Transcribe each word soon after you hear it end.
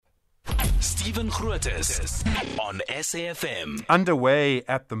Stephen Grootes on SAFM. Underway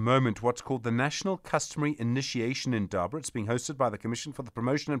at the moment, what's called the National Customary Initiation Indaba. It's being hosted by the Commission for the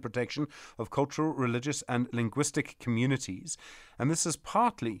Promotion and Protection of Cultural, Religious and Linguistic Communities. And this is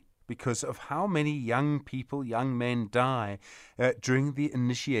partly because of how many young people, young men die during the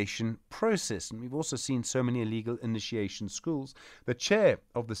initiation process. And we've also seen so many illegal initiation schools. The chair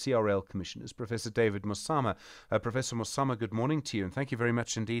of the CRL Commission is Professor David Mosoma. Professor Mosoma, good morning to you, and thank you very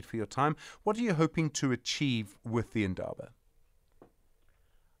much indeed for your time. What are you hoping to achieve with the Indaba?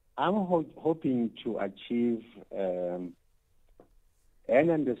 I'm hoping to achieve an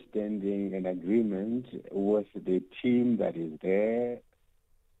understanding and agreement with the team that is there,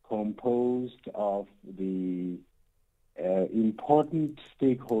 composed of the important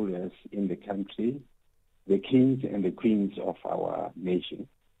stakeholders in the country, the kings and the queens of our nation,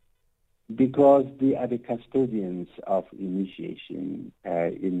 because they are the custodians of initiation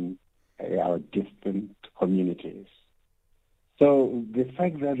in our different communities. So the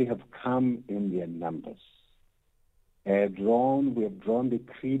fact that they have come in their numbers, we have drawn the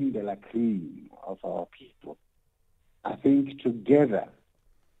cream de la cream of our people. I think together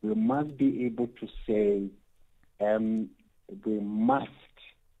we must be able to say we must,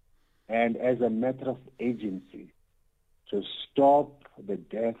 and as a matter of agency, to stop the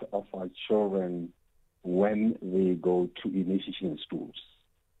death of our children when they go to initiation schools.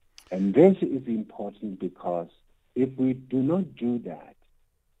 And this is important because if we do not do that,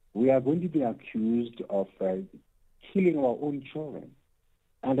 we are going to be accused of killing our own children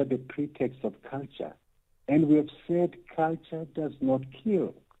under the pretext of culture. And we have said culture does not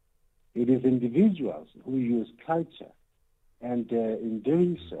kill. It is individuals who use culture and in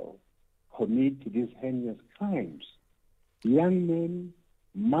doing so commit these heinous crimes. Young men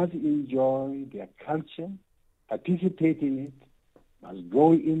must enjoy their culture, participate in it, must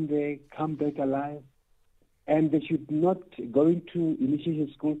go in there, come back alive, and they should not, going to initiation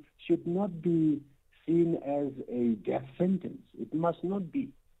school should not be seen as a death sentence. It must not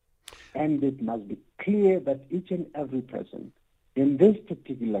be. And it must be clear that each and every person in this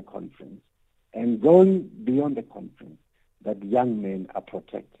particular conference and going beyond the conference, that young men are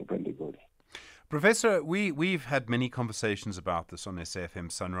protected when they go there. Professor, we've had many conversations about this on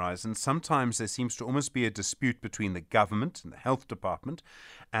SAFM Sunrise, and sometimes there seems to almost be a dispute between the government and the health department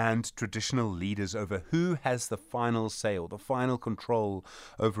and traditional leaders over who has the final say or the final control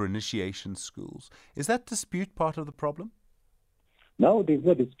over initiation schools. Is that dispute part of the problem? No, there's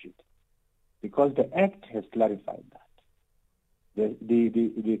no dispute, because the Act has clarified that.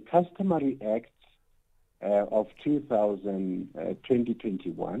 The Customary Act of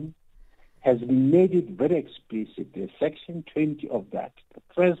 2021 has made it very explicit. The Section 20 of that, the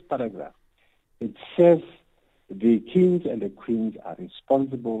first paragraph, it says the kings and the queens are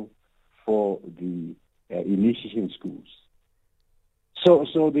responsible for the initiation schools.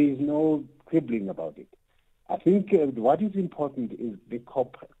 So there is no quibbling about it. I think what is important is the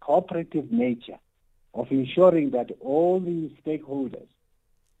cooperative nature of ensuring that all the stakeholders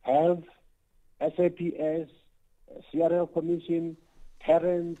have SAPS, CRL Commission,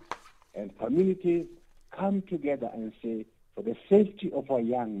 parents, and communities come together and say, for the safety of our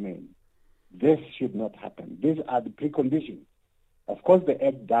young men, this should not happen. These are the preconditions. Of course, the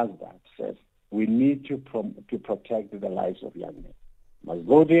Act does that, says we need to protect the lives of young men. Must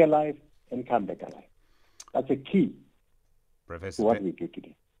go there alive and come back alive. That's a key to what we do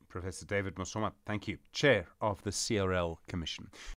today. Professor David Mosoma, thank you. Chair of the CRL Commission.